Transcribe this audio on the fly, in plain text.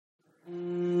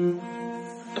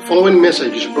The following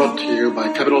message is brought to you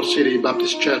by Capital City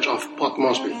Baptist Church of Port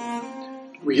Moresby.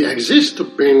 We exist to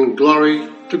bring glory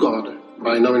to God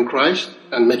by knowing Christ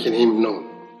and making Him known.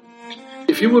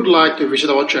 If you would like to visit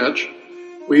our church,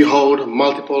 we hold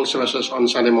multiple services on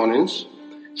Sunday mornings,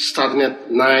 starting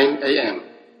at 9 a.m.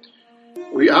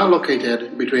 We are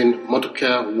located between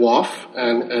Motucare Wharf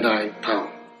and Edai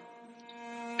Town.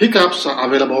 Pickups are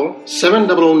available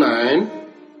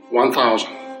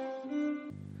 799-1000.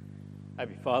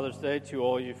 Happy Father's Day to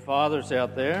all you fathers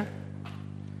out there.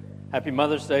 Happy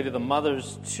Mother's Day to the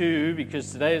mothers too,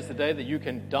 because today is the day that you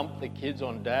can dump the kids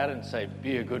on dad and say,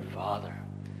 be a good father.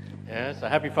 Yeah, so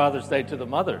happy Father's Day to the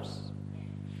mothers.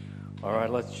 All right,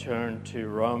 let's turn to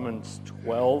Romans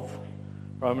 12.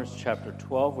 Romans chapter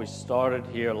 12. We started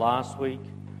here last week.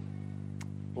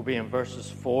 We'll be in verses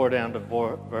 4 down to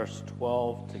verse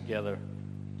 12 together.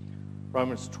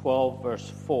 Romans 12, verse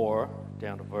 4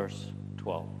 down to verse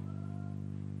 12.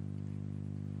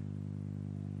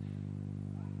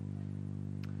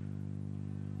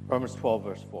 Romans 12,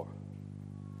 verse 4.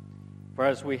 For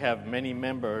as we have many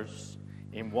members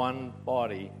in one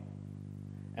body,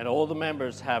 and all the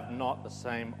members have not the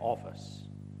same office,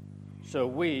 so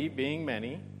we, being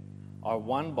many, are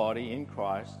one body in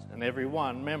Christ, and every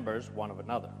one members one of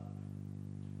another.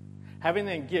 Having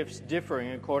then gifts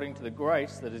differing according to the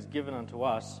grace that is given unto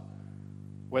us,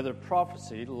 whether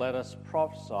prophecy, let us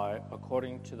prophesy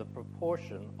according to the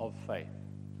proportion of faith,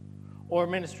 or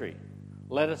ministry,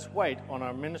 let us wait on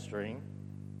our ministering,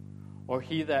 or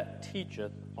he that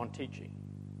teacheth on teaching,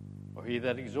 or he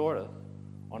that exhorteth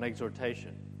on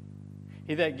exhortation.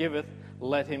 He that giveth,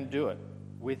 let him do it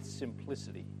with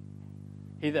simplicity.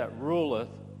 He that ruleth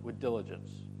with diligence.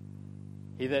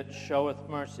 He that showeth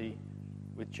mercy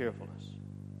with cheerfulness.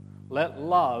 Let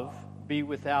love be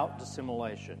without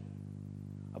dissimulation.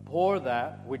 Abhor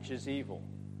that which is evil.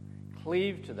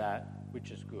 Cleave to that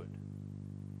which is good.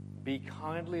 Be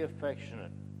kindly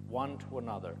affectionate one to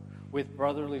another with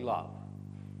brotherly love,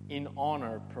 in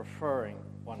honor preferring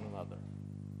one another.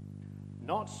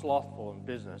 Not slothful in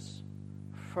business,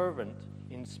 fervent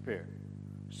in spirit,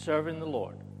 serving the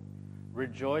Lord,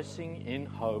 rejoicing in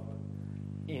hope,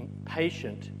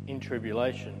 patient in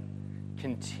tribulation,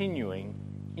 continuing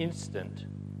instant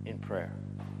in prayer.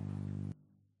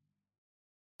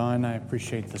 I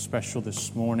appreciate the special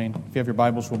this morning. If you have your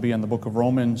Bibles, we'll be in the book of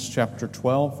Romans chapter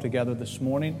 12 together this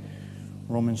morning.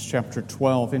 Romans chapter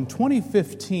 12. In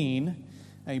 2015,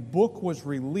 a book was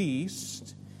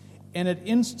released, and it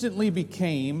instantly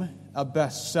became a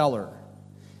bestseller.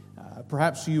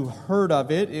 Perhaps you heard of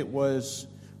it. It was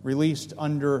released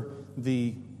under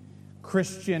the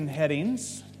Christian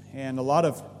headings, and a lot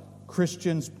of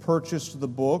Christians purchased the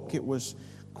book. It was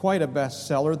quite a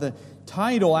bestseller. The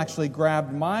title actually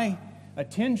grabbed my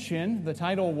attention. The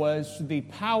title was The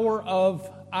Power of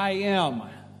I Am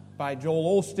by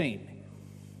Joel Osteen.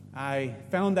 I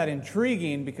found that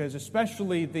intriguing because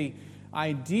especially the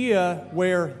idea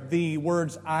where the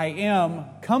words I am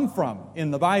come from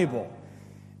in the Bible.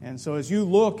 And so as you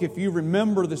look, if you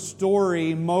remember the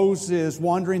story, Moses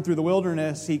wandering through the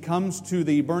wilderness, he comes to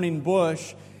the burning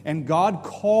bush, and God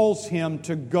calls him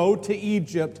to go to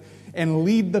Egypt and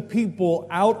lead the people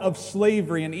out of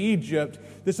slavery in Egypt.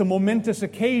 This is a momentous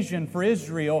occasion for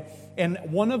Israel. And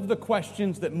one of the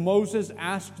questions that Moses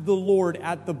asked the Lord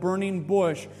at the burning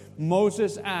bush,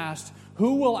 Moses asked,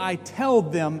 "Who will I tell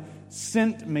them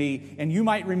sent me?" And you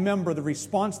might remember the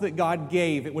response that God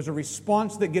gave. It was a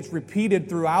response that gets repeated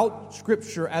throughout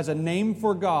Scripture as a name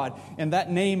for God, and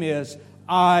that name is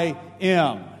I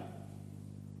am.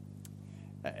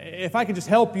 If I could just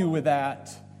help you with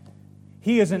that,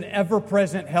 He is an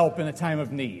ever-present help in a time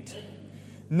of need.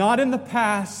 Not in the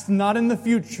past, not in the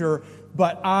future,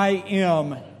 but I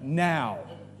am now.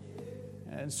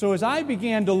 And so as I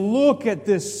began to look at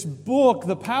this book,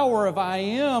 The Power of I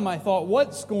Am, I thought,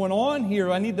 what's going on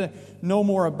here? I need to know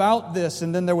more about this.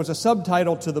 And then there was a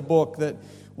subtitle to the book that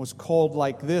was called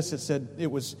like this. It said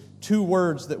it was 2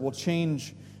 words that will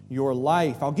change your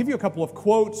life. I'll give you a couple of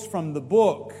quotes from the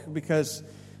book because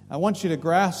I want you to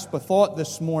grasp a thought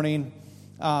this morning.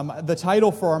 The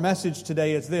title for our message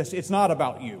today is this: It's not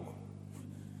about you.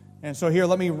 And so here,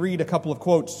 let me read a couple of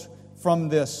quotes from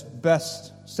this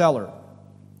bestseller.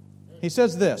 He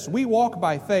says this: "We walk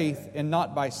by faith and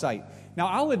not by sight." Now,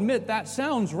 I'll admit that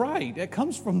sounds right. It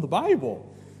comes from the Bible.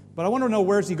 But I want to know,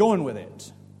 where's he going with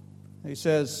it? He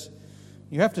says,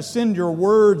 you have to send your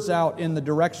words out in the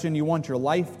direction you want your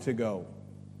life to go.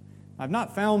 I've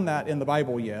not found that in the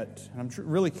Bible yet. I'm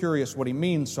really curious what he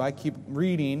means, so I keep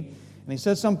reading. And he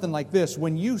says something like this: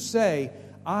 when you say,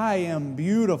 "I am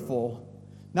beautiful,"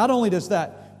 not only does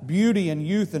that beauty and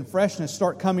youth and freshness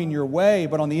start coming your way,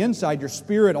 but on the inside, your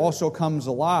spirit also comes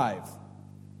alive.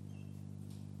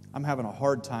 I'm having a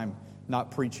hard time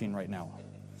not preaching right now.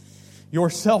 Your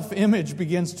self-image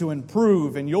begins to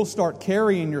improve, and you'll start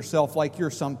carrying yourself like you're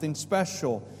something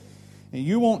special. And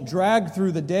you won't drag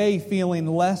through the day feeling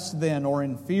less than or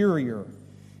inferior.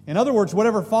 In other words,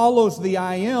 whatever follows the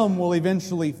I am will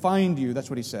eventually find you. That's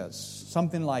what he says.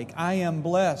 Something like, I am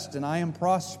blessed and I am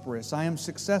prosperous. I am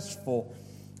successful.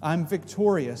 I'm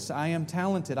victorious. I am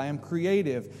talented. I am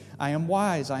creative. I am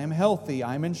wise. I am healthy.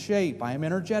 I am in shape. I am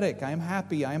energetic. I am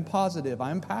happy. I am positive.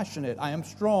 I am passionate. I am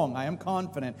strong. I am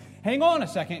confident. Hang on a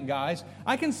second, guys.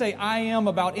 I can say I am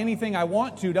about anything I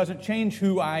want to. Doesn't change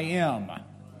who I am.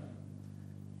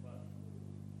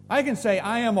 I can say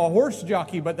I am a horse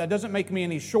jockey, but that doesn't make me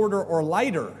any shorter or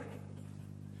lighter.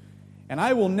 And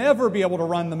I will never be able to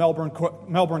run the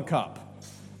Melbourne Cup.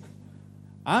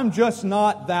 I'm just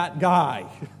not that guy.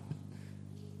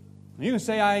 You can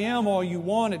say I am all you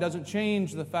want. It doesn't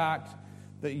change the fact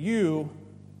that you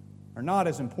are not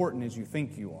as important as you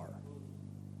think you are.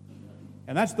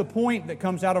 And that's the point that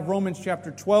comes out of Romans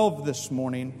chapter 12 this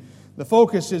morning. The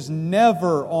focus is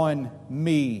never on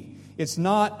me. It's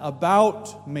not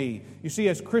about me. You see,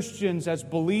 as Christians, as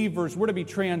believers, we're to be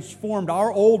transformed.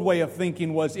 Our old way of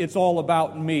thinking was, it's all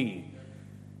about me.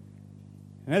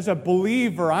 And as a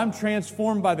believer, I'm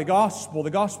transformed by the gospel.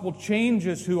 The gospel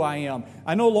changes who I am.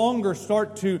 I no longer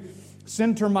start to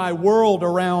center my world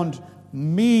around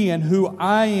me and who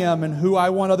I am and who I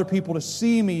want other people to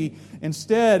see me.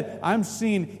 Instead, I'm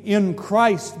seen in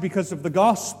Christ because of the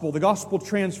gospel. The gospel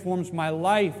transforms my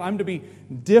life. I'm to be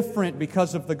different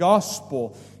because of the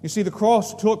gospel. You see, the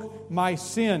cross took my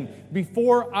sin.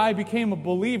 Before I became a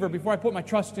believer, before I put my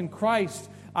trust in Christ,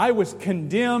 I was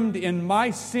condemned in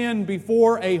my sin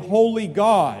before a holy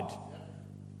God.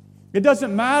 It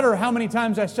doesn't matter how many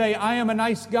times I say, I am a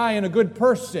nice guy and a good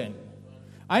person.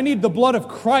 I need the blood of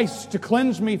Christ to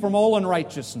cleanse me from all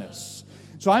unrighteousness.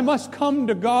 So I must come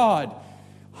to God,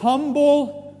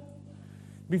 humble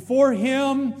before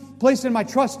Him, placing my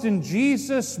trust in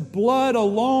Jesus' blood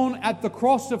alone at the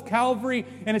cross of Calvary.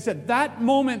 And it's at that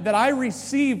moment that I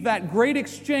receive that great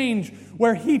exchange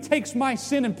where He takes my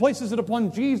sin and places it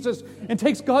upon Jesus and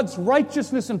takes God's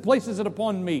righteousness and places it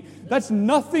upon me. That's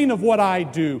nothing of what I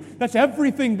do. That's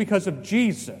everything because of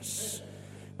Jesus.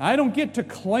 I don't get to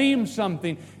claim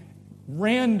something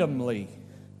randomly.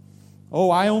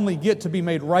 Oh, I only get to be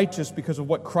made righteous because of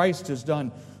what Christ has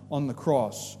done on the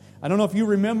cross. I don't know if you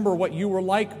remember what you were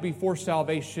like before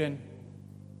salvation.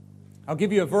 I'll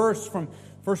give you a verse from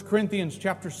 1 Corinthians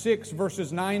chapter 6,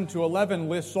 verses 9 to 11,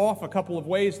 lists off a couple of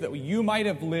ways that you might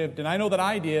have lived, and I know that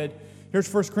I did.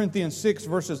 Here's 1 Corinthians 6,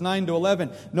 verses 9 to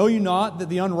 11. Know you not that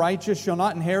the unrighteous shall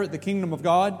not inherit the kingdom of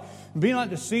God? Be not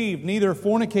deceived, neither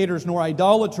fornicators, nor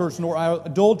idolaters, nor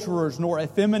adulterers, nor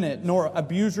effeminate, nor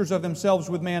abusers of themselves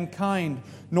with mankind,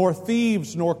 nor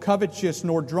thieves, nor covetous,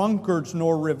 nor drunkards,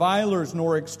 nor revilers,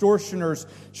 nor extortioners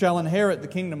shall inherit the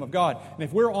kingdom of God. And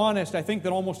if we're honest, I think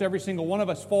that almost every single one of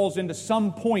us falls into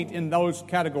some point in those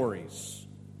categories.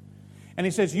 And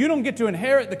he says, you don't get to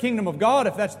inherit the kingdom of God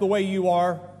if that's the way you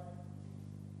are.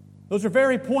 Those are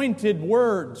very pointed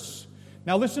words.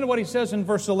 Now listen to what he says in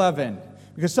verse 11.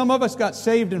 Because some of us got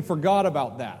saved and forgot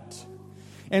about that.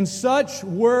 And such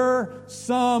were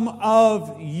some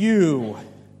of you.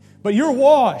 But you're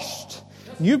washed.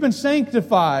 You've been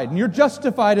sanctified. And you're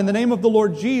justified in the name of the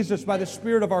Lord Jesus by the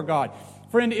Spirit of our God.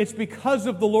 Friend, it's because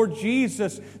of the Lord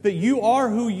Jesus that you are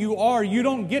who you are. You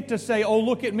don't get to say, oh,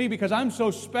 look at me because I'm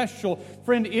so special.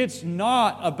 Friend, it's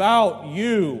not about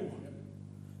you.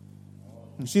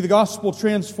 You see, the gospel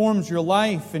transforms your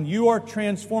life, and you are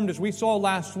transformed, as we saw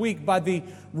last week, by the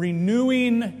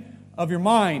renewing of your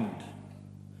mind.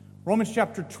 Romans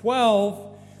chapter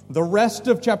 12, the rest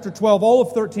of chapter 12, all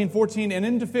of 13, 14, and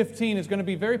into 15 is going to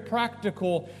be very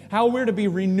practical, how we're to be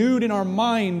renewed in our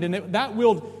mind, and that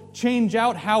will change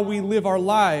out how we live our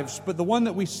lives. But the one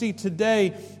that we see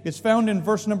today is found in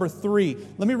verse number 3.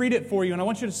 Let me read it for you, and I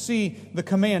want you to see the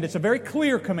command. It's a very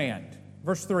clear command.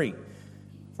 Verse 3.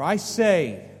 For I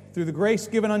say, through the grace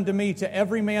given unto me, to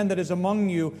every man that is among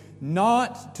you,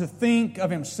 not to think of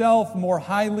himself more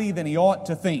highly than he ought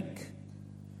to think,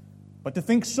 but to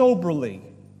think soberly,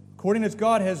 according as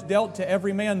God has dealt to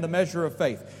every man the measure of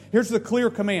faith. Here's the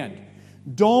clear command.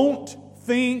 Don't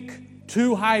think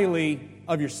too highly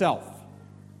of yourself.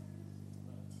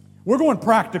 We're going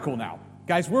practical now.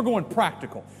 Guys, we're going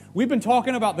practical. We've been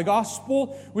talking about the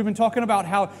gospel. We've been talking about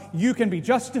how you can be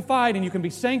justified and you can be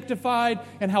sanctified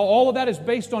and how all of that is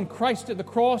based on Christ at the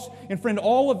cross. And friend,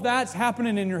 all of that's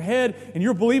happening in your head and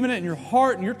you're believing it in your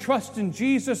heart and you're trusting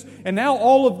Jesus. And now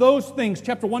all of those things,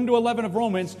 chapter 1 to 11 of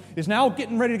Romans, is now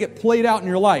getting ready to get played out in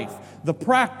your life. The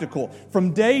practical,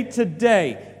 from day to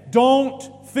day.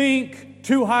 Don't think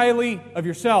too highly of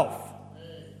yourself.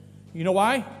 You know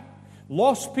why?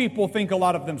 Lost people think a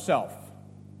lot of themselves.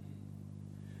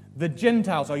 The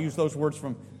Gentiles, I'll use those words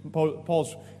from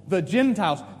Paul's, the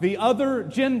Gentiles, the other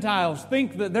Gentiles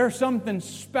think that they're something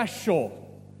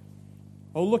special.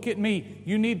 Oh, look at me.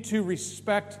 You need to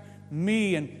respect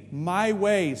me and my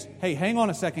ways. Hey, hang on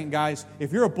a second, guys.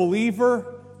 If you're a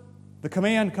believer, the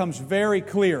command comes very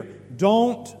clear.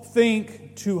 Don't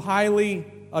think too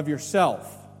highly of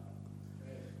yourself.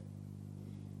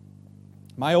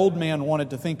 My old man wanted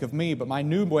to think of me, but my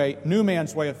new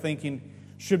man's way of thinking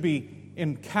should be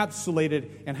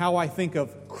encapsulated in how I think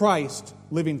of Christ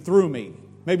living through me.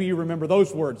 Maybe you remember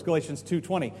those words, Galatians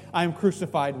 2:20. I am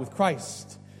crucified with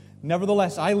Christ.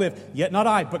 Nevertheless, I live, yet not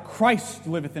I, but Christ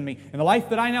liveth in me. And the life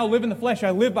that I now live in the flesh,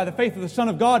 I live by the faith of the Son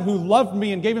of God who loved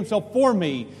me and gave Himself for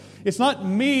me. It's not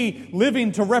me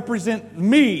living to represent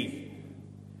me.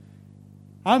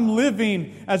 I'm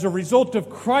living as a result of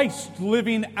Christ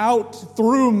living out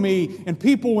through me. And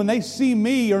people, when they see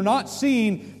me, are not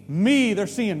seeing me, they're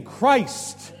seeing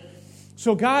Christ.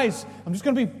 So guys, I'm just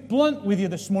going to be blunt with you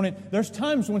this morning. There's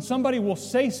times when somebody will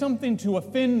say something to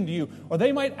offend you, or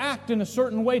they might act in a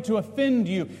certain way to offend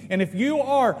you. And if you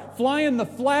are flying the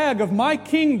flag of my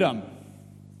kingdom,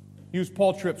 use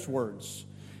Paul Tripp's words,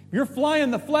 if you're flying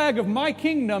the flag of my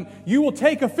kingdom, you will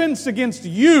take offense against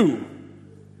you.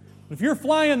 If you're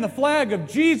flying the flag of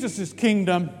Jesus'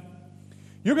 kingdom,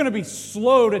 you're going to be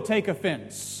slow to take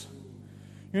offense.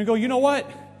 You're going to go, you know what?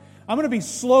 I'm going to be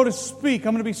slow to speak.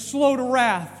 I'm going to be slow to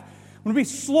wrath. I'm going to be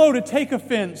slow to take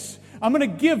offense. I'm going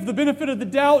to give the benefit of the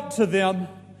doubt to them.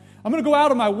 I'm going to go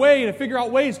out of my way to figure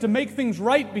out ways to make things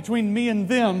right between me and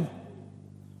them.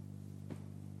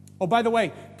 Oh, by the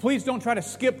way, please don't try to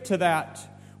skip to that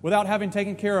without having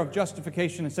taken care of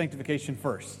justification and sanctification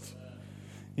first.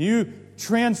 You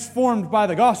transformed by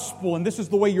the gospel, and this is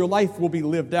the way your life will be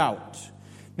lived out.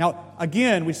 Now,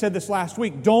 again, we said this last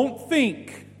week, don't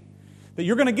think that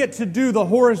you're going to get to do the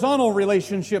horizontal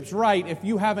relationships right if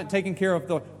you haven't taken care of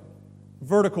the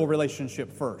vertical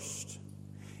relationship first.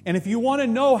 And if you want to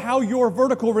know how your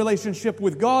vertical relationship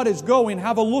with God is going,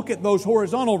 have a look at those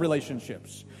horizontal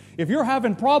relationships. If you're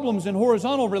having problems in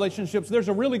horizontal relationships, there's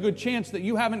a really good chance that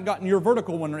you haven't gotten your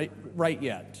vertical one right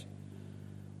yet.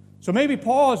 So maybe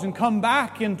pause and come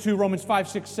back into Romans 5,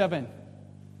 6, 7.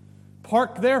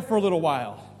 Park there for a little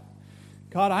while.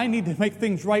 God, I need to make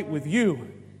things right with you.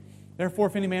 Therefore,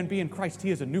 if any man be in Christ, he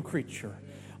is a new creature.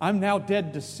 I'm now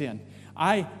dead to sin.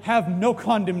 I have no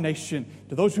condemnation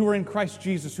to those who are in Christ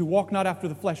Jesus, who walk not after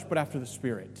the flesh, but after the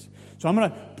Spirit. So I'm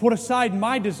going to put aside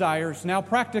my desires. Now,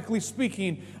 practically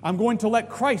speaking, I'm going to let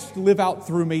Christ live out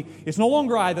through me. It's no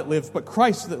longer I that lives, but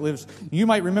Christ that lives. You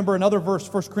might remember another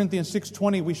verse, 1 Corinthians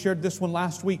 6:20. We shared this one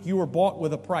last week. You were bought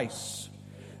with a price.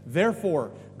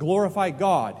 Therefore, glorify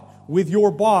God with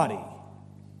your body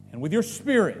and with your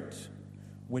spirit,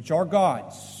 which are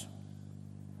God's.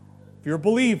 If you're a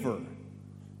believer,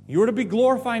 you are to be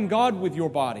glorifying God with your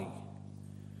body.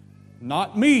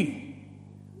 Not me.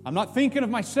 I'm not thinking of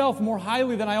myself more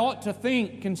highly than I ought to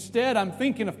think. Instead, I'm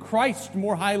thinking of Christ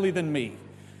more highly than me.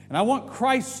 And I want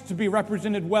Christ to be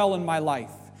represented well in my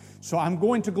life. So I'm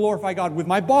going to glorify God with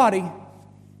my body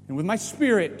and with my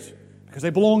spirit because they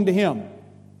belong to Him.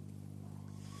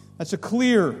 That's a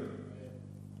clear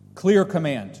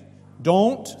command.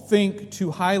 Don't think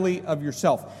too highly of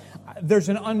yourself. There's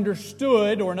an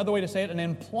understood, or another way to say it, an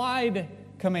implied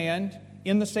command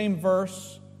in the same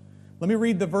verse. Let me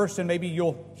read the verse and maybe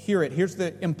you'll hear it. Here's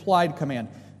the implied command.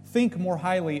 Think more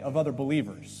highly of other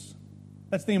believers.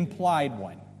 That's the implied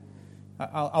one.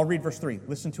 I'll read verse 3.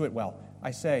 Listen to it well.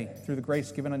 I say, through the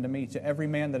grace given unto me, to every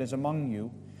man that is among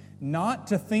you, not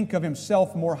to think of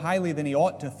himself more highly than he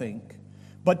ought to think,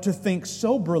 but to think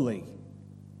soberly.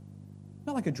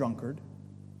 Not like a drunkard.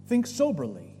 Think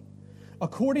soberly,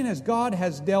 according as God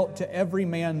has dealt to every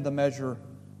man the measure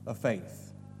of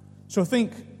faith. So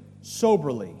think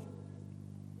soberly.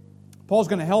 Paul's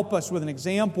going to help us with an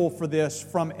example for this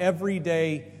from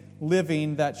everyday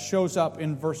living that shows up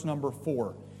in verse number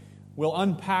 4. We'll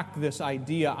unpack this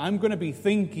idea. I'm going to be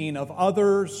thinking of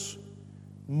others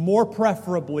more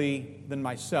preferably than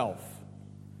myself.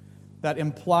 That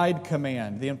implied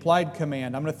command, I'm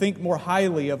going to think more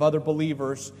highly of other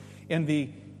believers. And the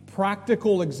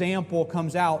practical example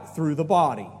comes out through the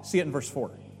body. See it in verse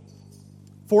 4.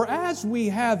 For as we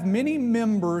have many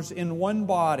members in one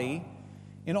body,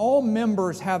 and all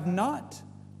members have not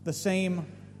the same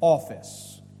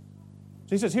office.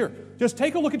 So he says here, just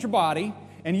take a look at your body,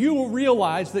 and you will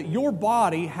realize that your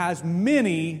body has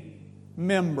many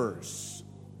members.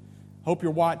 Hope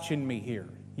you're watching me here.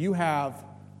 You have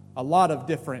a lot of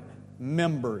different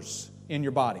members in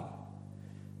your body.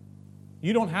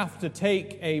 You don't have to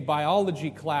take a biology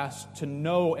class to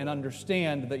know and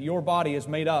understand that your body is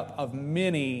made up of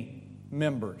many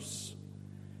members.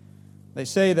 They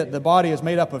say that the body is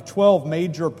made up of 12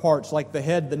 major parts, like the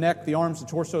head, the neck, the arms, the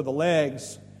torso, the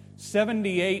legs,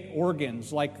 78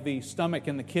 organs, like the stomach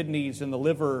and the kidneys and the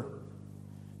liver,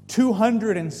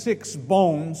 206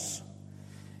 bones,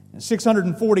 and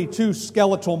 642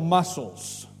 skeletal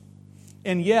muscles.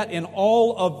 And yet, in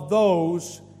all of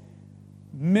those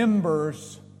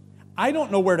members, I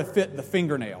don't know where to fit the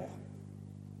fingernail.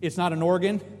 It's not an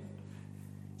organ.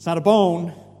 It's not a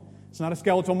bone. It's not a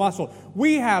skeletal muscle.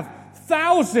 We have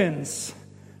thousands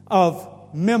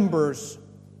of members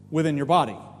within your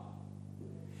body.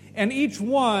 And each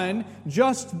one,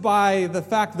 just by the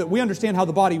fact that we understand how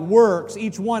the body works,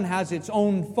 each one has its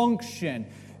own function.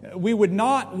 We would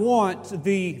not want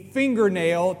the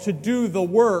fingernail to do the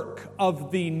work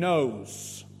of the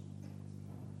nose.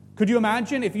 Could you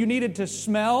imagine if you needed to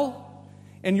smell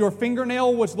and your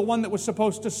fingernail was the one that was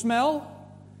supposed to smell?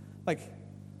 Like,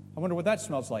 I wonder what that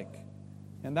smells like.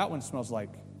 And that one smells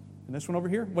like. And this one over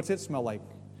here, what's it smell like?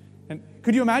 And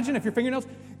could you imagine if your fingernails...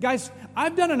 Guys,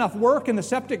 I've done enough work in the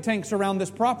septic tanks around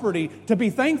this property to be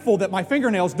thankful that my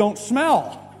fingernails don't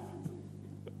smell.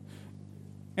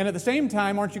 And at the same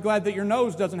time, aren't you glad that your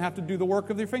nose doesn't have to do the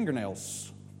work of your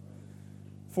fingernails?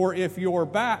 For if your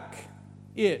back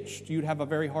itched, you'd have a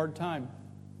very hard time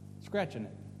scratching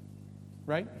it,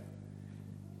 right?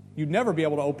 You'd never be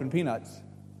able to open peanuts.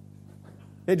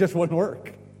 It just wouldn't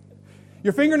work.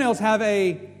 Your fingernails have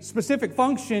a specific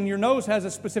function. Your nose has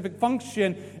a specific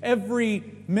function. Every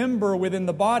member within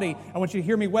the body, I want you to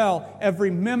hear me well, every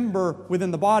member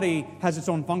within the body has its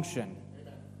own function.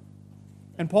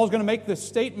 And Paul's going to make this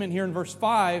statement here in verse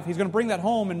 5. He's going to bring that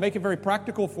home and make it very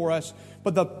practical for us.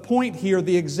 But the point here,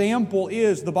 the example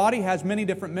is the body has many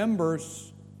different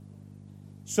members.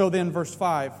 So then, verse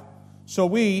 5, so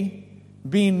we,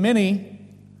 being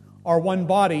many, are one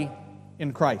body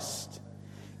in Christ,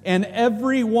 and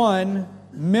every one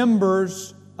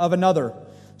members of another.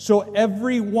 So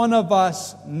every one of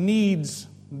us needs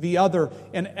the other,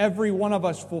 and every one of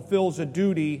us fulfills a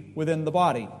duty within the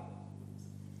body.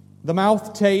 The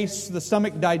mouth tastes, the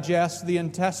stomach digests, the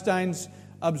intestines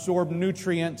absorb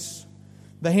nutrients,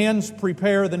 the hands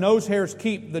prepare, the nose hairs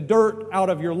keep the dirt out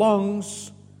of your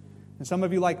lungs. And some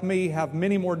of you, like me, have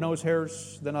many more nose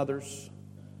hairs than others.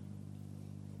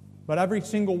 But every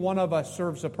single one of us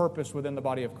serves a purpose within the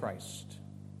body of Christ.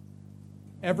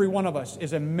 Every one of us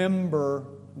is a member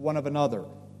one of another.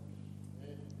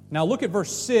 Now look at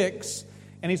verse 6,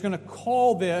 and he's going to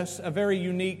call this a very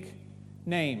unique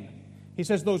name. He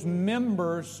says those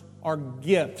members are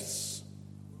gifts.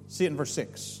 See it in verse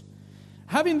 6.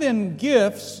 Having then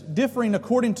gifts differing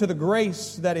according to the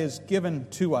grace that is given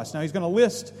to us. Now he's going to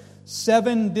list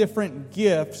 7 different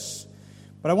gifts,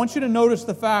 but I want you to notice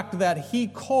the fact that he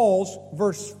calls,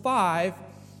 verse 5,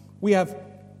 we have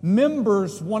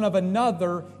members one of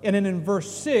another, and then in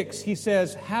verse 6 he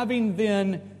says, having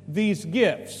then these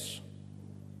gifts.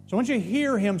 So I want you to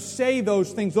hear him say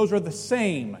those things. Those are the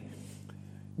same.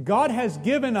 God has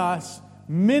given us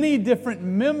many different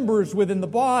members within the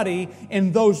body,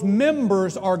 and those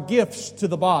members are gifts to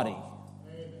the body.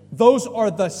 Those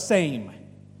are the same.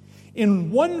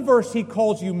 In one verse, he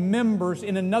calls you members.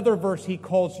 In another verse, he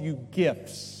calls you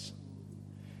gifts.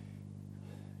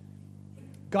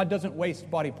 God doesn't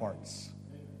waste body parts.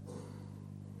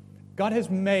 God has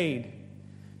made,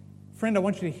 friend, I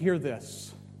want you to hear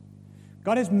this.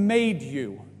 God has made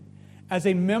you as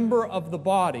a member of the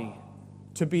body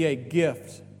to be a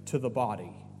gift to the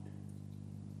body.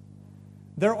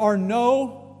 There are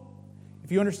no,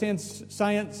 if you understand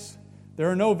science, there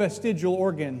are no vestigial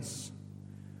organs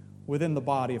within the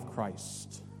body of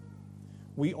Christ.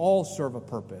 We all serve a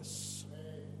purpose.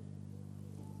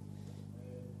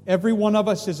 Every one of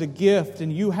us is a gift,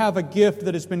 and you have a gift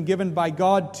that has been given by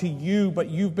God to you, but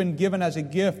you've been given as a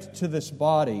gift to this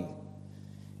body.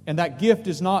 And that gift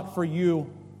is not for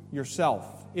you yourself.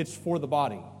 It's for the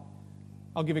body.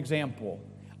 I'll give an example.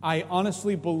 I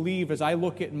honestly believe as I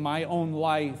look at my own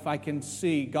life, I can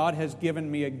see God has given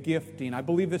me a gifting. I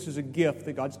believe this is a gift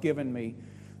that God's given me,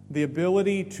 the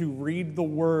ability to read the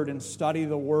Word and study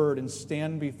the Word and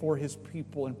stand before His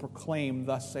people and proclaim,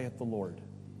 "Thus saith the Lord."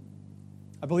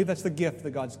 I believe that's the gift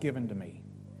that God's given to me.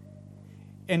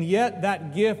 And yet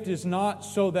that gift is not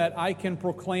so that I can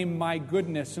proclaim my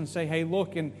goodness and say, "Hey,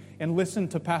 look and listen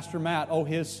to Pastor Matt. Oh,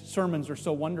 his sermons are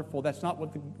so wonderful." That's not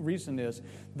what the reason is.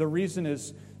 The reason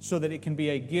is so that it can be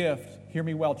a gift, hear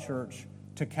me well, church,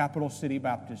 to Capital City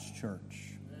Baptist Church.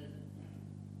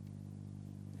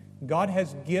 God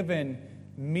has given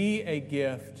me a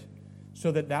gift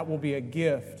so that that will be a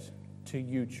gift to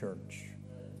you, church.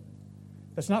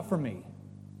 That's not for me.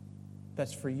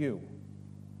 That's for you.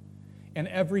 And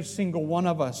every single one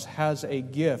of us has a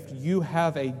gift. You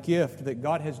have a gift that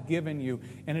God has given you,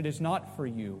 and it is not for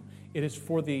you. It is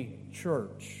for the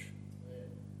church.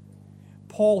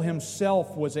 Paul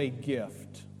himself was a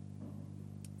gift.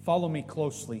 Follow me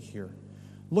closely here.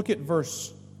 Look at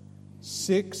verse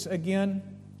 6 again.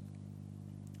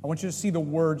 I want you to see the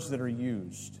words that are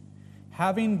used.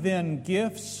 "Having then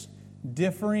gifts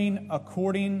differing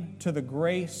according to the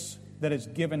grace that is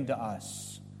given to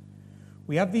us."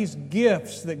 We have these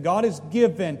gifts that God has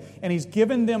given, and He's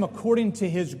given them according to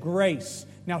His grace.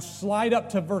 Now slide up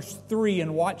to verse 3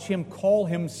 and watch Him call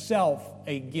Himself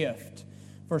a gift.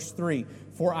 Verse 3,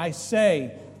 "For I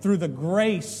say, through the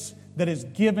grace that is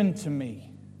given to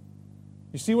me."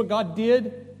 You see what God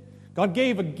did? God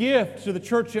gave a gift to the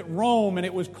church at Rome, and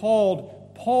it was called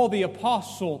Paul the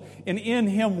Apostle. And in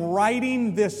him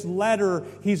writing this letter,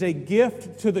 he's a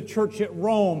gift to the church at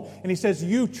Rome. And he says,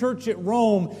 "You, church at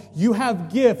Rome, you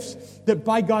have gifts that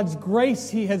by God's grace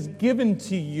He has given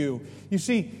to you." You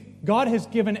see, God has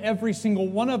given every single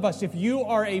one of us. If you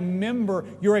are a member,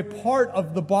 you're a part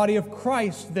of the body of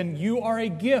Christ, then you are a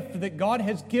gift that God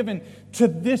has given to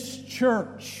this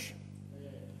church.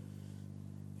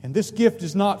 And this gift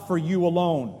is not for you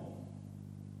alone.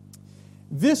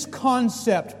 This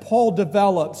concept Paul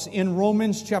develops in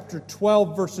Romans chapter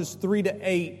 12, verses 3 to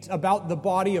 8, about the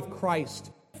body of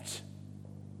Christ.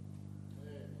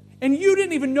 And you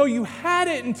didn't even know you had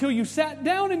it until you sat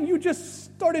down and you just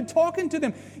started talking to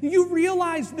them. You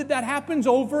realize that that happens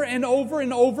over and over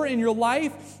and over in your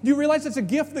life. You realize it's a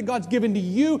gift that God's given to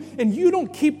you, and you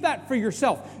don't keep that for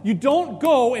yourself. You don't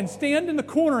go and stand in the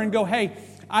corner and go, "Hey,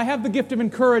 I have the gift of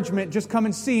encouragement. Just come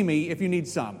and see me if you need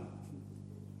some."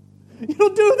 You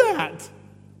don't do that.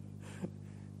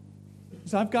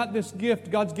 So I've got this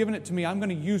gift. God's given it to me. I'm going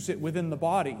to use it within the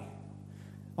body.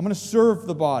 I'm going to serve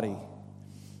the body.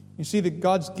 You see that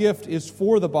God's gift is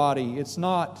for the body. It's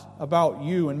not about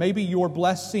you. And maybe your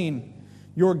blessing,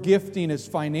 your gifting is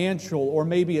financial, or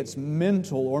maybe it's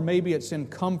mental, or maybe it's in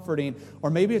comforting, or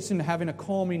maybe it's in having a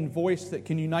calming voice that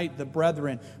can unite the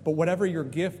brethren. But whatever your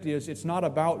gift is, it's not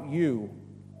about you.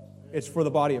 It's for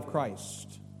the body of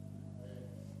Christ.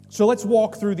 So let's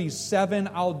walk through these 7.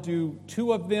 I'll do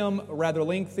 2 of them, rather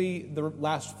lengthy. The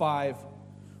last 5,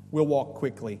 we'll walk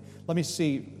quickly. Let me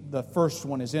see. The first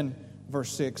one is in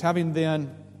verse 6. "Having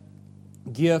then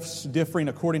gifts differing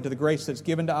according to the grace that's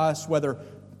given to us, whether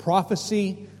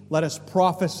prophecy, let us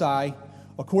prophesy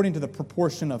according to the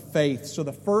proportion of faith." So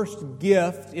the first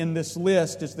gift in this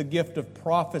list is the gift of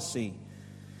prophecy.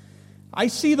 I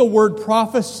see the word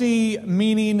prophecy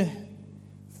meaning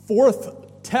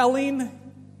forthtelling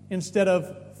instead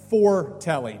of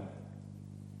foretelling.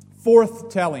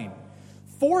 Forthtelling.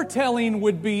 Foretelling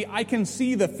would be, I can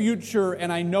see the future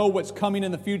and I know what's coming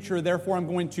in the future, therefore I'm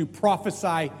going to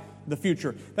prophesy the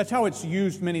future. That's how it's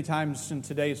used many times in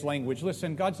today's language.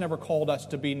 Listen, God's never called us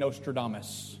to be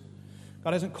Nostradamus.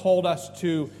 God hasn't called us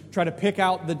to try to pick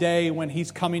out the day when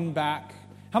He's coming back.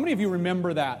 How many of you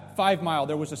remember that? 5 Mile,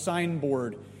 there was a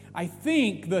signboard. I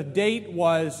think the date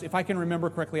was, if I can remember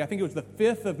correctly, I think it was the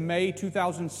 5th of May,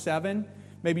 2007.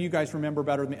 Maybe you guys remember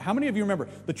better than me. How many of you remember?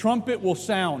 The trumpet will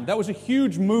sound. That was a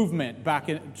huge movement back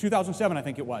in 2007, I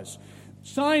think it was.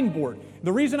 Signboard.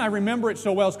 The reason I remember it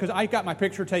so well is because I got my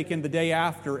picture taken the day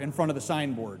after in front of the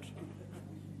signboard.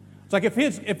 It's like if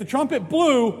the trumpet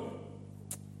blew,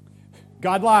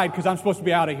 God lied because I'm supposed to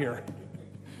be out of here.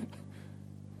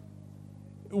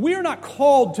 We are not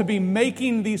called to be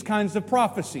making these kinds of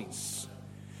prophecies.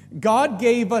 God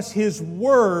gave us His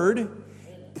Word.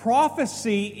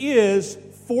 Prophecy is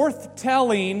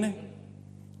forthtelling,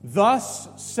 "Thus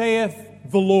saith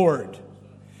the Lord."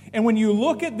 And when you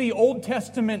look at the Old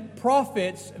Testament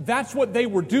prophets, that's what they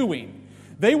were doing.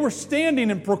 They were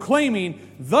standing and proclaiming,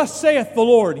 "Thus saith the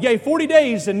Lord. Yea, 40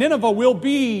 days and Nineveh will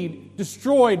be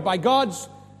destroyed by God's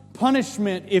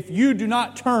punishment if you do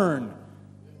not turn."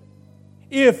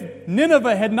 If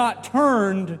Nineveh had not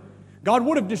turned, God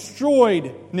would have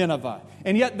destroyed Nineveh.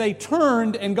 And yet they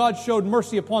turned and God showed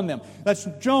mercy upon them. That's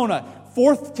Jonah.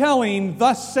 forthtelling,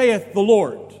 thus saith the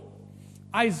Lord.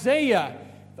 Isaiah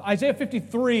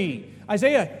 53,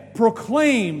 Isaiah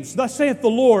proclaims, thus saith the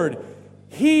Lord,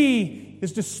 He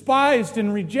is despised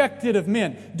and rejected of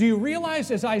men. Do you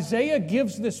realize as Isaiah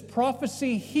gives this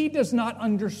prophecy, he does not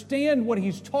understand what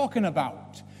he's talking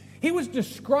about. He was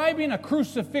describing a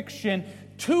crucifixion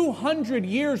 200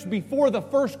 years before the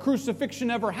first crucifixion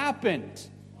ever happened.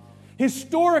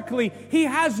 Historically, he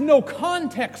has no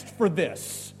context for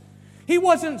this. He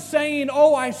wasn't saying,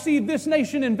 oh, I see this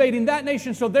nation invading that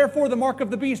nation, so therefore the mark of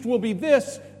the beast will be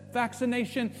this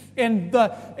vaccination, and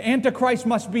the Antichrist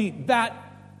must be that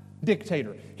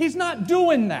dictator. He's not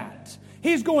doing that.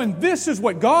 He's going, this is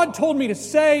what God told me to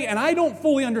say, and I don't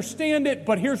fully understand it,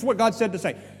 but here's what God said to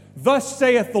say. Thus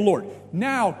saith the Lord.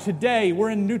 Now, today, we're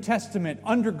in New Testament.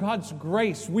 Under God's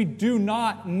grace, we do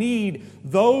not need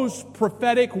those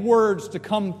prophetic words to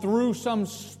come through some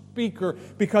speaker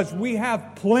because we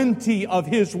have plenty of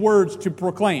His words to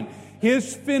proclaim.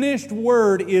 His finished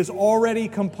word is already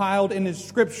compiled in His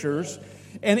Scriptures.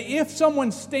 And if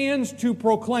someone stands to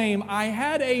proclaim, I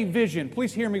had a vision.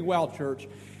 Please hear me well, church.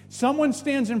 Someone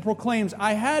stands and proclaims,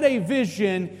 I had a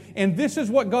vision, and this is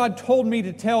what God told me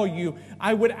to tell you.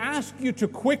 I would ask you to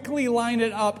quickly line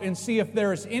it up and see if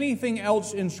there is anything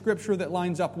else in Scripture that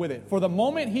lines up with it. For the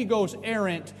moment he goes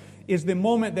errant is the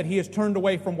moment that he has turned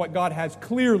away from what God has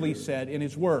clearly said in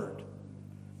His Word.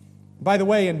 By the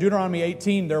way, in Deuteronomy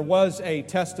 18, there was a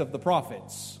test of the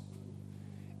prophets.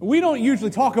 We don't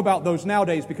usually talk about those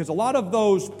nowadays because a lot of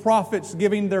those prophets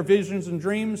giving their visions and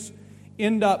dreams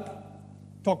end up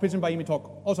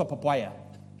papaya.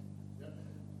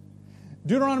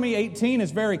 Deuteronomy 18 is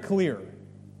very clear.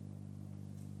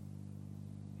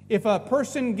 If a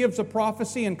person gives a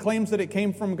prophecy and claims that it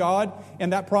came from God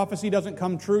and that prophecy doesn't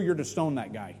come true, you're to stone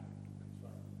that guy.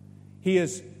 He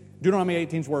is, Deuteronomy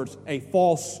 18's words, a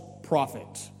false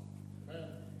prophet.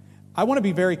 I want to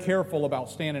be very careful about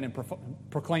standing and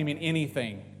proclaiming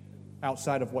anything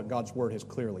outside of what God's Word has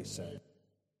clearly said.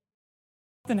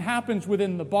 Something happens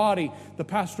within the body. The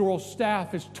pastoral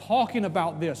staff is talking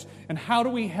about this. And how do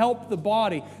we help the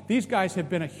body? These guys have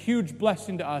been a huge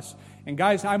blessing to us. And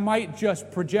guys, I might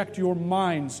just project your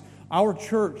minds. Our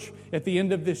church at the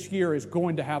end of this year is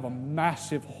going to have a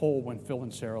massive hole when Phil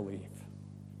and Sarah leave.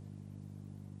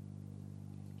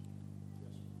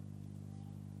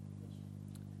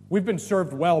 We've been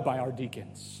served well by our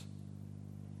deacons.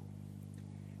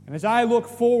 And as I look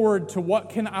forward to what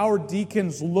can our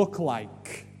deacons look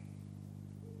like,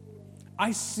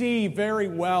 I see very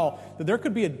well that there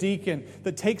could be a deacon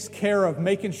that takes care of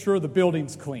making sure the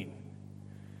building's clean.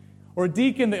 Or a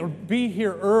deacon that will be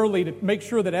here early to make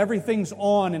sure that everything's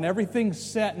on and everything's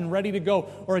set and ready to go.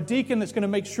 Or a deacon that's going to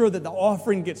make sure that the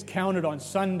offering gets counted on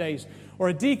Sundays. Or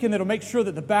a deacon that will make sure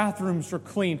that the bathrooms are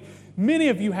clean. Many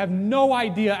of you have no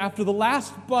idea. After the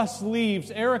last bus leaves,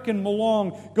 Eric and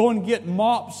Malong go and get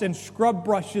mops and scrub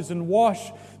brushes and wash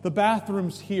the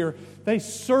bathrooms here. They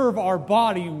serve our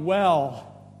body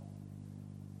well.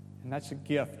 And that's a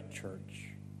gift, church.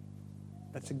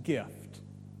 That's a gift.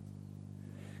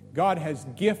 God has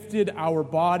gifted our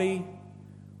body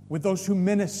with those who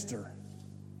minister.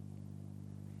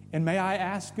 And may I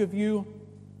ask of you,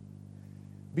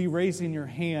 be raising your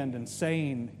hand and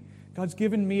saying, God's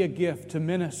given me a gift to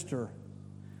minister.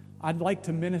 I'd like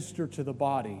to minister to the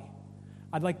body.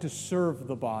 I'd like to serve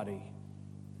the body.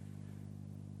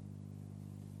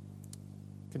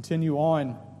 Continue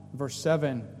on, verse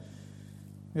 7.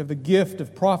 We have the gift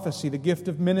of prophecy, the gift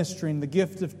of ministering, the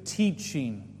gift of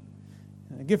teaching.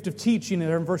 The gift of teaching,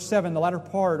 there in verse 7, the latter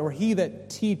part, or he that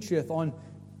teacheth on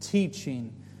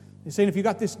teaching. He's saying if you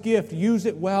got this gift, use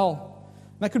it well.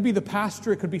 That could be the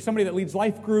pastor, it could be somebody that leads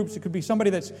life groups, it could be somebody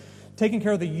that's taking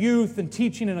care of the youth and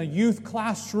teaching in a youth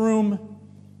classroom,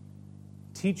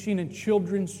 teaching in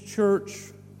children's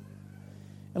church.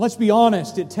 And let's be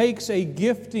honest, it takes a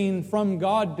gifting from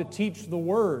God to teach the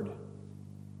Word.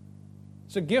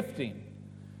 It's a gifting.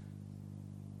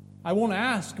 I won't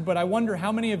ask, but I wonder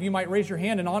how many of you might raise your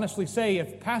hand and honestly say,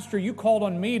 if Pastor, you called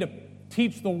on me to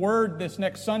teach the Word this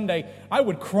next Sunday, I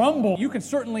would crumble. You can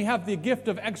certainly have the gift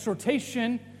of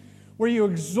exhortation, where you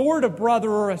exhort a brother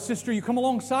or a sister, you come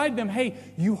alongside them, hey,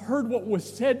 you heard what was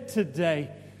said today.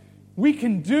 We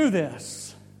can do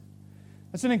this.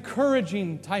 That's an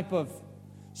encouraging type of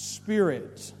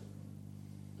spirit.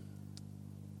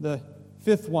 The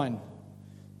fifth one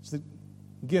is the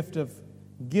gift of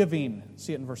giving.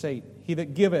 See it in verse 8. He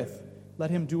that giveth,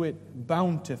 let him do it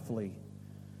bountifully.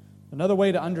 Another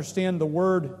way to understand the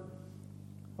word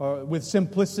with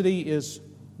simplicity is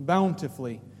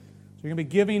bountifully. So you're going to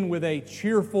be giving with a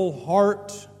cheerful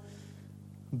heart,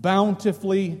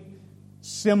 bountifully.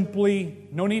 Simply,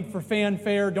 no need for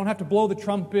fanfare, don't have to blow the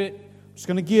trumpet. I'm just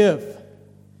going to give.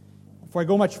 Before I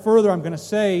go much further, I'm going to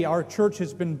say our church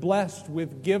has been blessed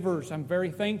with givers. I'm very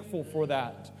thankful for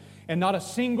that. And not a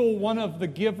single one of the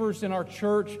givers in our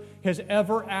church has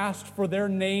ever asked for their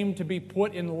name to be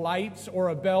put in lights or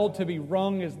a bell to be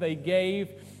rung as they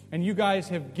gave. And you guys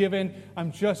have given.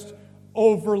 I'm just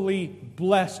overly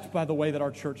blessed by the way that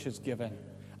our church has given.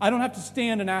 I don't have to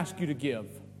stand and ask you to give.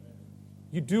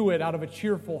 You do it out of a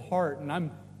cheerful heart, and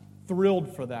I'm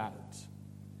thrilled for that.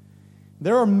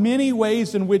 There are many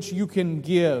ways in which you can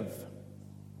give.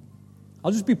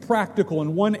 I'll just be practical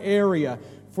in one area.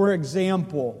 For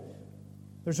example,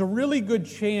 there's a really good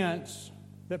chance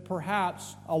that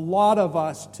perhaps a lot of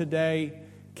us today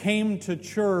came to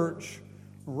church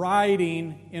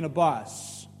riding in a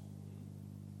bus.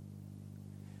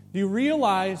 Do you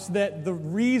realize that the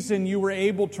reason you were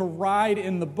able to ride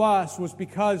in the bus was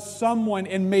because someone,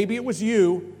 and maybe it was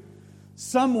you,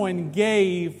 someone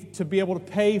gave to be able to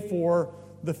pay for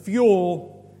the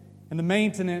fuel and the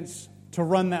maintenance to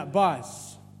run that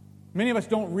bus? Many of us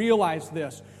don't realize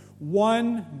this.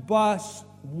 One bus,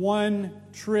 one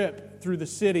trip through the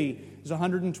city is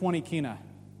 120 kina.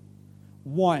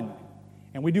 One.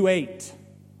 And we do 8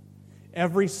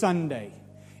 every Sunday.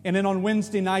 And then on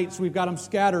Wednesday nights, we've got them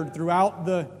scattered throughout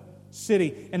the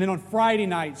city. And then on Friday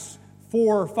nights,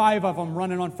 4 or 5 of them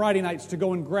running on Friday nights to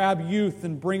go and grab youth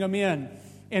and bring them in.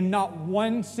 And not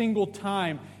one single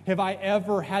time have I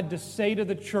ever had to say to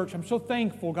the church, I'm so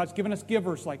thankful God's given us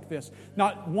givers like this.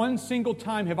 Not one single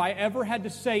time have I ever had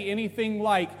to say anything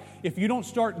like, if you don't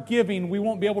start giving, we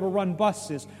won't be able to run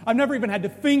buses. I've never even had to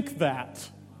think that.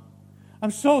 I'm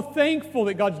so thankful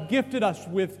that God's gifted us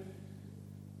with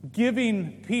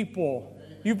giving people.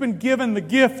 You've been given the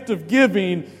gift of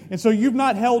giving, and so you've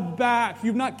not held back.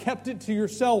 You've not kept it to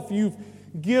yourself. You've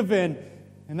given,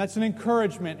 and that's an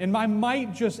encouragement. And I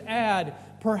might just add,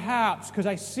 perhaps, because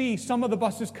I see some of the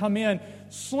buses come in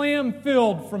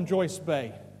slam-filled from Joyce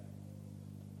Bay.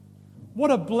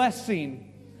 What a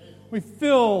blessing. We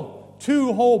fill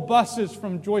 2 whole buses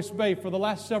from Joyce Bay for the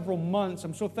last several months.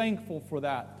 I'm so thankful for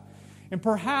that. And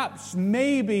perhaps,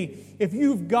 maybe, if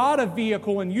you've got a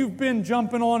vehicle and you've been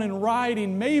jumping on and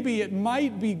riding, maybe it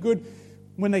might be good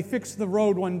when they fix the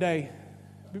road one day.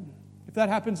 If that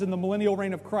happens in the millennial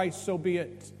reign of Christ, so be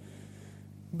it.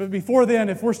 But before then,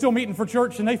 if we're still meeting for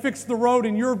church and they fix the road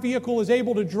and your vehicle is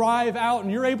able to drive out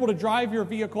and you're able to drive your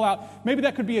vehicle out, maybe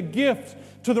that could be a gift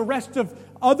to the rest of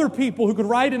other people who could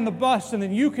ride in the bus and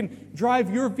then you can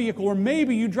drive your vehicle. Or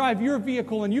maybe you drive your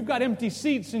vehicle and you've got empty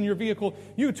seats in your vehicle.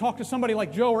 You talk to somebody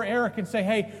like Joe or Eric and say,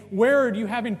 hey, where are you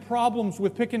having problems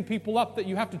with picking people up that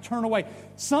you have to turn away?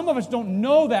 Some of us don't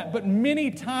know that, but many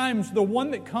times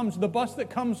the bus that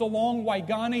comes along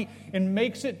Waigani and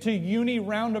makes it to Uni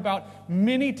Roundabout,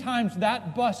 many times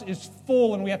that bus is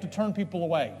full and we have to turn people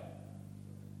away.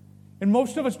 And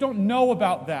most of us don't know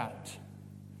about that.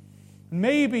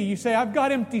 Maybe you say, I've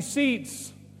got empty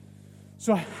seats,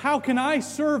 so how can I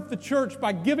serve the church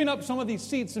by giving up some of these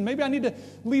seats? And maybe I need to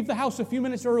leave the house a few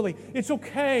minutes early. It's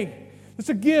okay. It's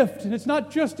a gift, and it's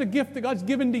not just a gift that God's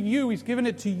given to you. He's given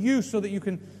it to you so that you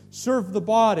can serve the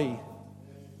body.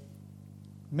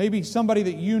 Maybe somebody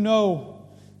that you know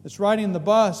that's riding the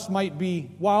bus might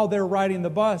be, while they're riding the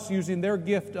bus, using their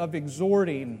gift of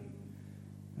exhorting.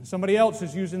 And somebody else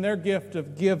is using their gift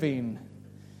of giving.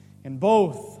 And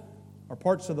both are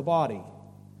parts of the body,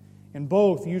 and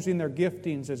both using their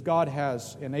giftings as God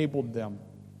has enabled them.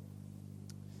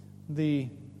 The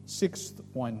 6th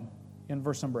one in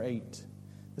verse number 8.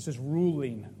 This is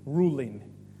ruling.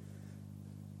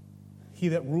 He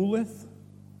that ruleth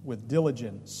with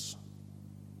diligence.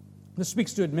 This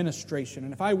speaks to administration.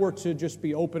 And if I were to just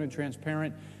be open and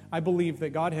transparent, I believe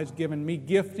that God has given me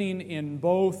gifting in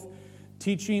both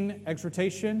teaching,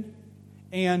 exhortation,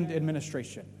 and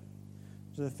administration.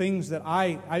 So the things that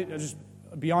I just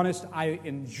be honest, I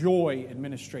enjoy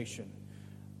administration.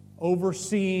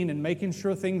 Overseeing and making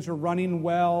sure things are running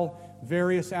well,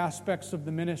 various aspects of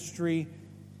the ministry.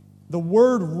 The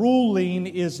word ruling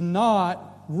is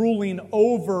not ruling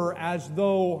over as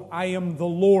though I am the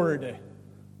Lord. It's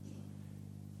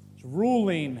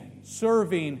ruling,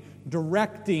 serving,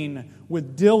 directing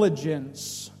with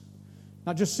diligence.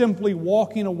 Not just simply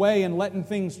walking away and letting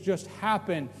things just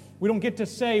happen. We don't get to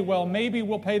say, well, maybe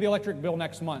we'll pay the electric bill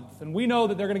next month. And we know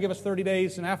that they're going to give us 30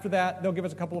 days, and after that, they'll give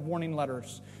us a couple of warning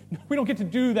letters. We don't get to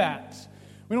do that.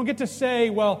 We don't get to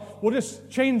say, well, we'll just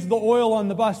change the oil on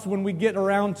the bus when we get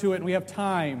around to it and we have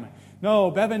time. No,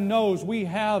 Bevan knows we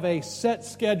have a set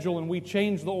schedule, and we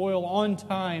change the oil on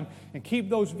time and keep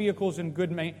those vehicles in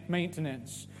good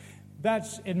maintenance.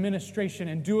 That's administration,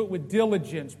 and do it with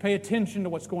diligence. Pay attention to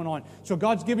what's going on. So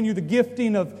God's given you the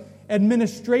gifting of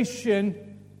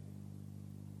administration.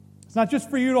 It's not just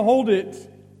for you to hold it.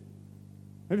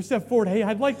 Maybe step forward. Hey,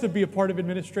 I'd like to be a part of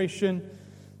administration.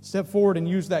 Step forward and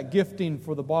use that gifting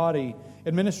for the body.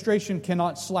 Administration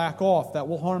cannot slack off. That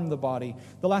will harm the body.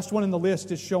 The last one in the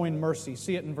list is showing mercy.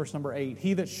 See it in verse number 8.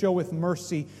 He that showeth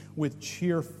mercy with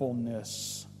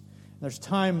cheerfulness. There's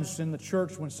times in the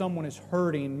church when someone is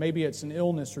hurting. Maybe it's an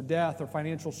illness or death or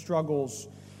financial struggles.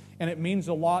 And it means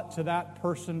a lot to that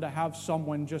person to have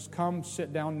someone just come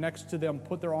sit down next to them,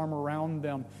 put their arm around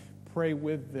them, pray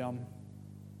with them.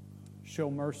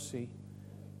 Show mercy.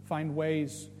 Find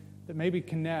ways that maybe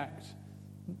connect.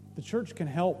 The church can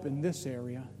help in this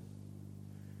area.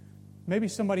 Maybe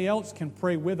somebody else can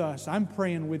pray with us. I'm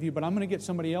praying with you, but I'm going to get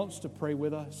somebody else to pray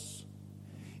with us.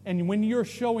 And when you're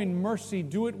showing mercy,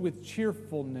 do it with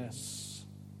cheerfulness.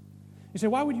 You say,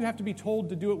 why would you have to be told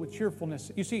to do it with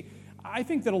cheerfulness? You see, I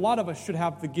think that a lot of us should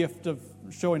have the gift of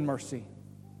showing mercy.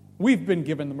 We've been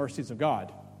given the mercies of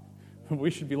God. We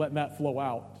should be letting that flow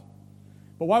out.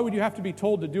 But why would you have to be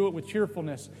told to do it with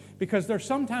cheerfulness? Because there's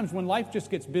sometimes when life just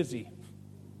gets busy.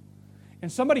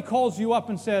 And somebody calls you up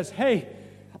and says, hey,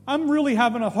 I'm really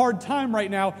having a hard time right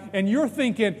now. And you're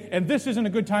thinking, and this isn't a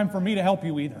good time for me to help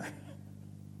you either.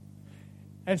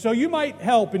 And so you might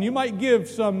help and you might give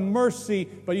some mercy,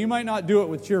 but you might not do it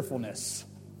with cheerfulness.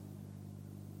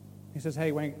 He says,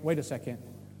 hey, wait a second.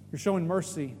 You're showing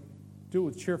mercy. Do it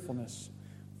with cheerfulness.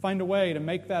 Find a way to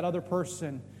make that other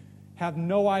person have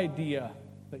no idea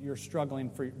that you're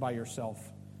struggling by yourself,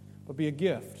 but be a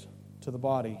gift to the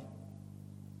body.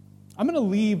 I'm going to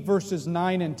leave verses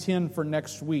 9 and 10 for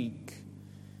next week.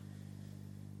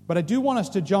 But I do want us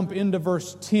to jump into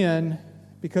verse 10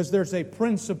 because there's a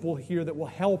principle here that will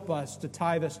help us to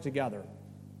tie this together.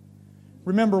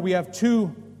 Remember, we have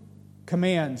two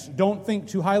commands. Don't think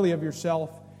too highly of yourself.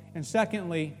 And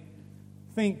secondly,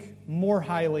 think more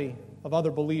highly of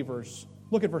other believers.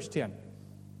 Look at verse 10.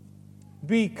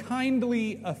 Be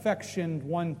kindly affectioned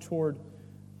one toward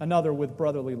another with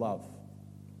brotherly love.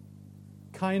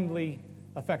 Kindly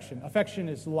affection. Affection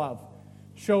is love.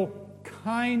 Show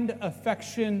kind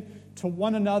affection to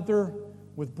one another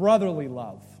with brotherly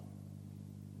love.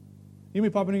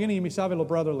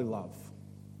 Brotherly love.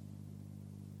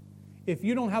 If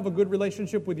you don't have a good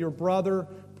relationship with your brother,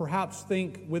 perhaps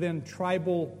think within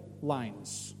tribal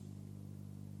lines.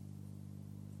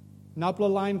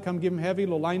 Napla line, come give him heavy,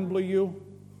 lo line blue you.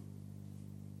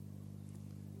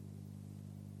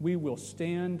 We will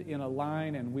stand in a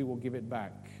line and we will give it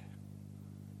back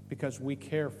because we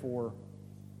care for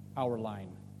our line.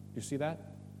 Do you see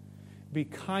that? Be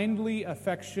kindly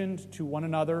affectioned to one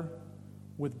another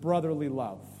with brotherly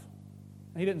love.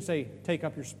 He didn't say take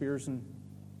up your spears and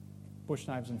bush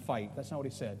knives and fight. That's not what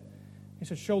he said. He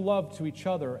said show love to each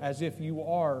other as if you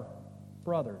are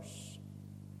brothers.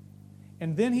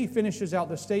 And then he finishes out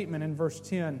the statement in verse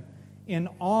 10, in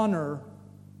honor,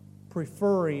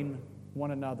 preferring one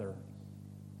another.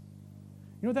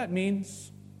 You know what that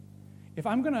means? If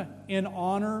I'm going to, in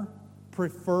honor,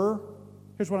 prefer,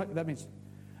 here's what that means.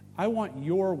 I want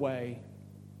your way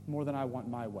more than I want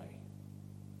my way.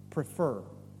 Prefer.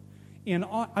 I'm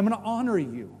going to honor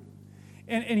you.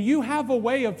 And you have a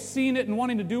way of seeing it and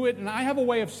wanting to do it, and I have a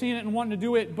way of seeing it and wanting to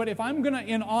do it, but if I'm going to,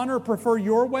 in honor, prefer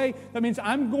your way, that means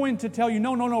I'm going to tell you,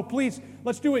 no, please,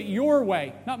 let's do it your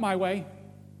way, not my way.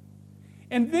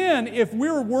 And then, if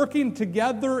we're working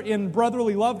together in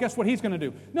brotherly love, guess what he's going to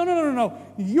do? No,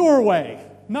 your way,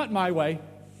 not my way.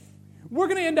 We're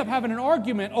going to end up having an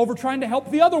argument over trying to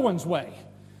help the other one's way.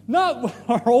 Not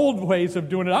our old ways of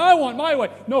doing it. I want my way.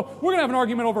 No, we're going to have an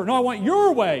argument over, no, I want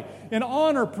your way. In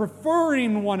honor,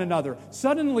 preferring one another.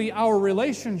 Suddenly, our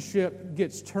relationship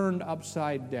gets turned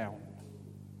upside down.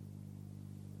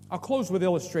 I'll close with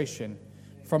illustration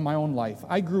from my own life.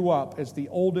 I grew up as the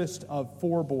oldest of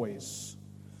 4 boys.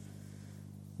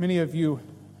 Many of you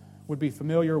would be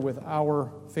familiar with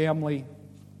our family.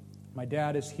 My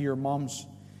dad is here. Mom's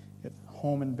at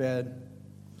home in bed.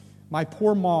 My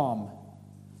poor mom.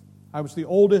 I was the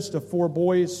oldest of 4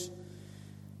 boys.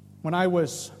 When I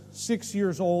was 6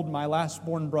 years old, my last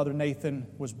born brother Nathan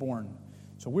was born.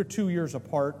 So we're 2 years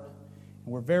apart,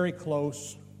 and we're very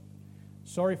close.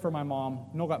 Sorry for my mom.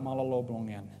 No got malalo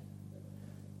blongen.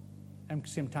 I'm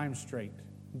some time straight.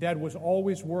 Dad was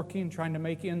always working, trying to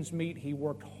make ends meet. He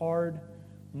worked hard,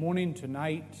 morning to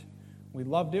night. We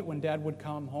loved it when Dad would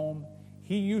come home.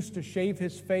 He used to shave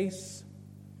his face.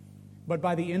 But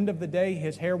by the end of the day,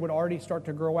 his hair would already start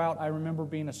to grow out. I remember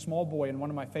being a small boy, and one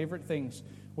of my favorite things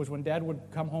was when Dad would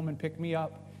come home and pick me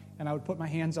up, and I would put my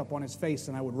hands up on his face,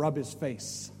 and I would rub his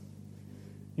face.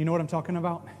 You know what I'm talking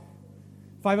about?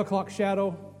 5 o'clock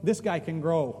shadow, this guy can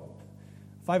grow.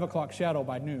 5 o'clock shadow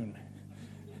by noon.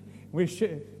 We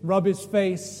should rub his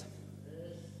face.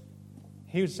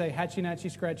 He would say, hatchy, natchy,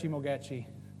 scratchy, mogatchy.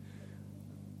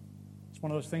 It's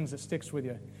one of those things that sticks with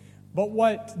you. But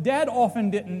what Dad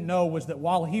often didn't know was that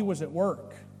while he was at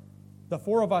work, the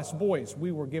four of us boys,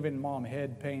 we were giving Mom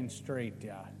head pain straight,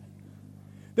 yeah.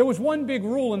 There was one big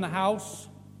rule in the house,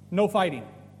 no fighting.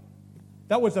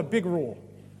 That was a big rule.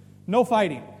 No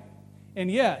fighting.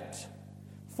 And yet,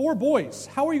 4 boys,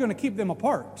 how are you going to keep them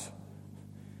apart?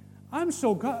 I'm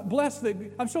so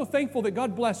thankful that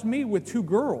God blessed me with 2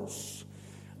 girls.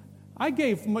 I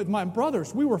gave my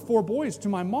brothers, we were 4 boys, to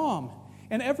my mom.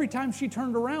 And every time she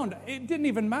turned around, it didn't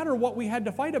even matter what we had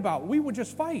to fight about. We would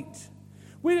just fight.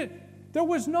 There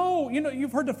was no,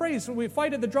 you've heard the phrase, we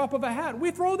fight at the drop of a hat.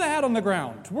 We throw the hat on the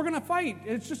ground. We're going to fight.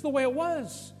 It's just the way it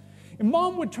was. And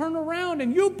Mom would turn around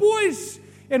and, you boys,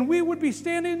 and we would be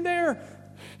standing there.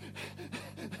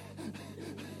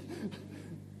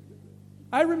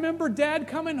 I remember Dad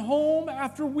coming home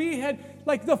after we had,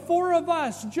 like the 4 of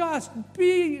us, just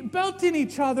belting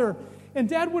each other. And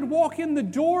Dad would walk in the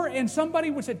door and somebody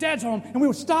would say, Dad's home. And we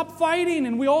would stop fighting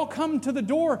and we all come to the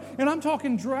door. And I'm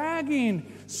talking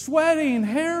dragging, sweating,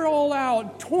 hair all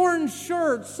out, torn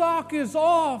shirt, sock is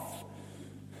off,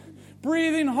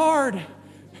 breathing hard.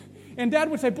 And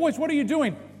Dad would say, boys, what are you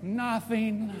doing?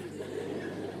 Nothing.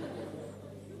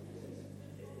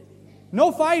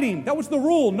 No fighting. That was the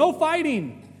rule. No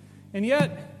fighting. And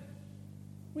yet,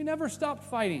 we never stopped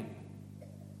fighting.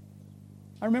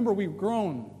 I remember we've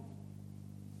grown.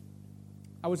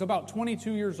 I was about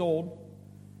 22 years old.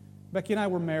 Becky and I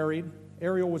were married.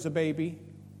 Ariel was a baby.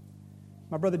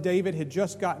 My brother David had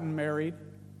just gotten married.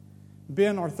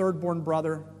 Ben, our third-born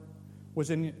brother,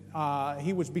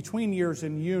 he was between years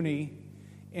in uni,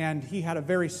 and he had a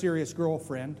very serious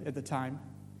girlfriend at the time.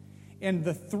 And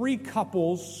the 3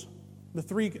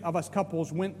 of us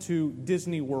couples went to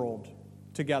Disney World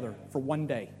together for one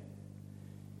day.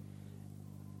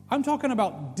 I'm talking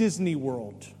about Disney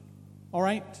World, all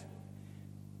right?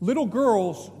 Little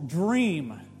girls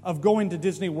dream of going to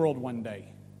Disney World one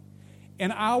day.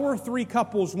 And our 3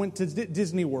 couples went to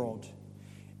Disney World.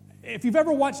 If you've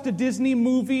ever watched a Disney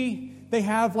movie, they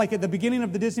have, like at the beginning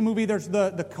of the Disney movie, there's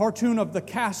the cartoon of the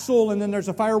castle, and then there's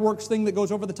a fireworks thing that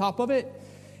goes over the top of it.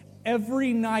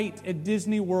 Every night at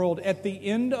Disney World, at the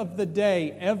end of the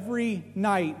day, every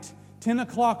night, 10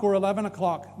 o'clock or 11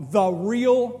 o'clock, the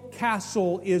real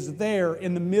castle is there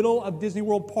in the middle of Disney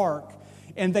World Park,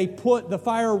 and they put the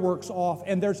fireworks off,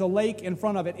 and there's a lake in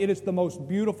front of it. It is the most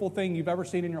beautiful thing you've ever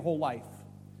seen in your whole life.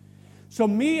 So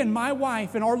me and my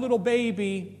wife and our little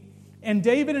baby, and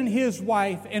David and his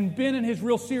wife, and Ben and his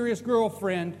real serious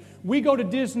girlfriend, we go to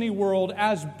Disney World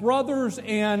as brothers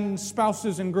and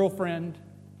spouses and girlfriend.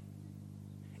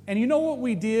 And you know what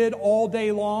we did all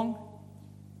day long?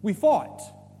 We fought.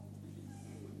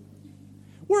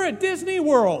 We're at Disney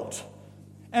World,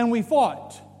 and we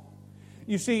fought.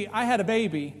 You see, I had a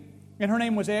baby, and her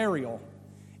name was Ariel.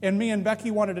 And me and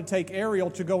Becky wanted to take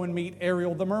Ariel to go and meet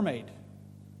Ariel the mermaid.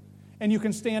 And you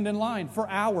can stand in line for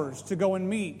hours to go and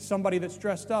meet somebody that's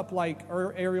dressed up like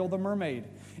Ariel the mermaid.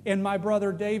 And my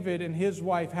brother David and his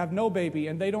wife have no baby,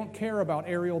 and they don't care about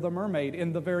Ariel the mermaid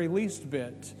in the very least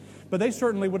bit. But they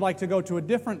certainly would like to go to a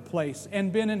different place.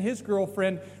 And Ben and his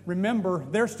girlfriend, remember,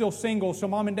 they're still single, so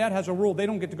Mom and Dad has a rule. They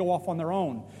don't get to go off on their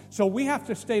own. So we have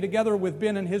to stay together with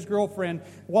Ben and his girlfriend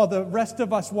while the rest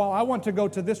of us, while I want to go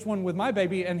to this one with my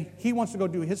baby, and he wants to go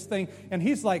do his thing. And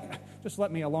he's like, just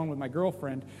let me alone with my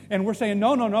girlfriend. And we're saying,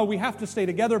 no, we have to stay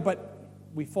together. But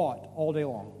we fought all day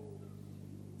long.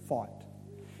 Fought.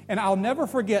 And I'll never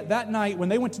forget that night when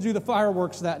they went to do the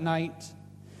fireworks that night.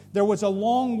 There was a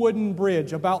long wooden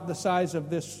bridge about the size of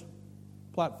this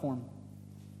platform.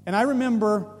 And I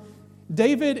remember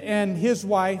David and his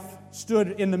wife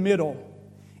stood in the middle.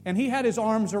 And he had his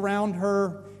arms around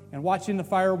her and watching the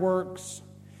fireworks.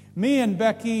 Me and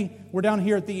Becky were down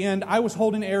here at the end. I was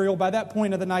holding Ariel. By that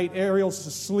point of the night, Ariel's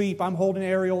asleep. I'm holding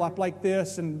Ariel up like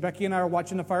this. And Becky and I are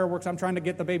watching the fireworks. I'm trying to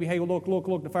get the baby. Hey, look,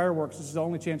 the fireworks. This is the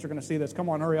only chance you're going to see this. Come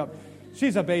on, hurry up.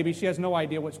 She's a baby. She has no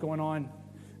idea what's going on.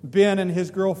 Ben and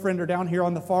his girlfriend are down here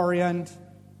on the far end,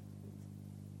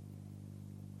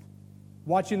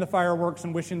 watching the fireworks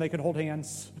and wishing they could hold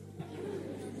hands.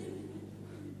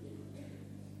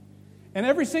 And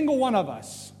every single one of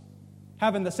us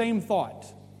having the same thought.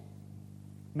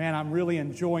 Man, I'm really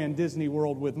enjoying Disney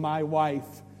World with my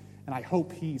wife, and I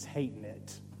hope he's hating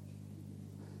it.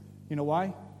 You know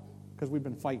why? Because we've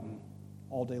been fighting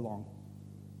all day long.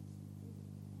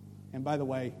 And by the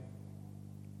way,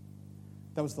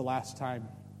 that was the last time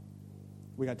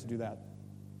we got to do that.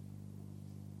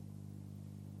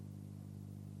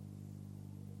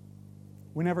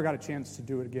 We never got a chance to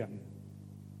do it again.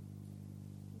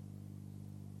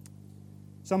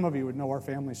 Some of you would know our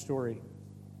family story.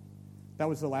 That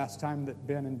was the last time that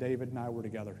Ben and David and I were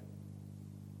together.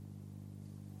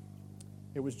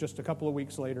 It was just a couple of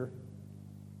weeks later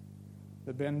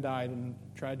that Ben died in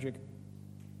a tragic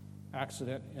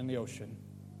accident in the ocean.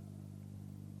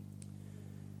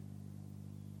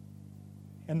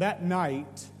 And that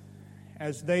night,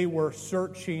 as they were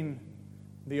searching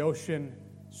the ocean,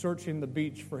 searching the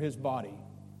beach for his body,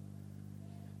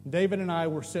 David and I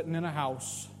were sitting in a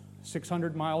house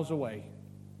 600 miles away.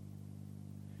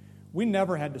 We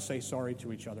never had to say sorry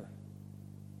to each other.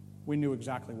 We knew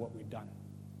exactly what we'd done.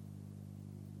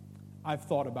 I've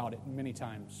thought about it many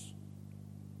times.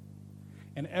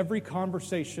 And every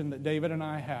conversation that David and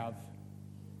I have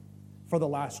for the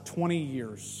last 20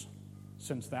 years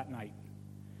since that night,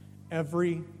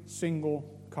 every single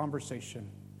conversation,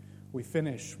 we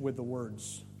finish with the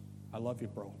words, "I love you,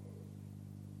 bro."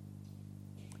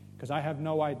 Because I have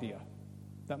no idea.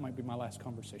 That might be my last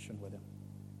conversation with him.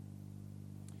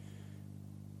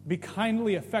 Be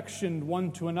kindly affectioned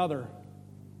one to another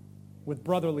with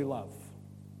brotherly love.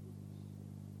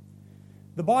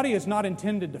 The body is not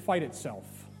intended to fight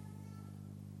itself.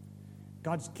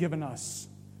 God's given us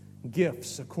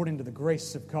gifts according to the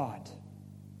grace of God.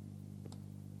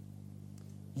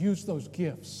 Use those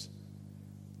gifts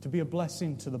to be a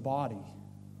blessing to the body.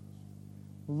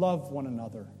 Love one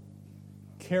another.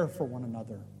 Care for one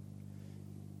another.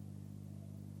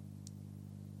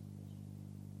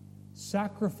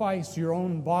 Sacrifice your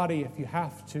own body if you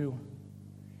have to,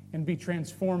 and be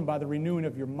transformed by the renewing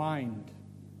of your mind,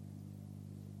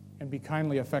 and be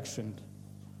kindly affectioned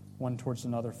one towards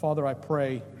another. Father, I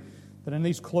pray that in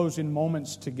these closing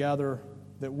moments together,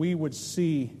 that we would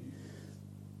see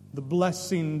the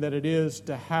blessing that it is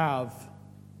to have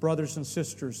brothers and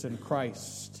sisters in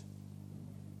Christ.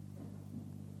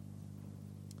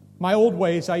 My old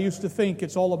ways, I used to think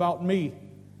it's all about me,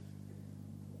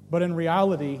 but in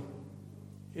reality,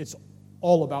 it's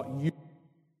all about you.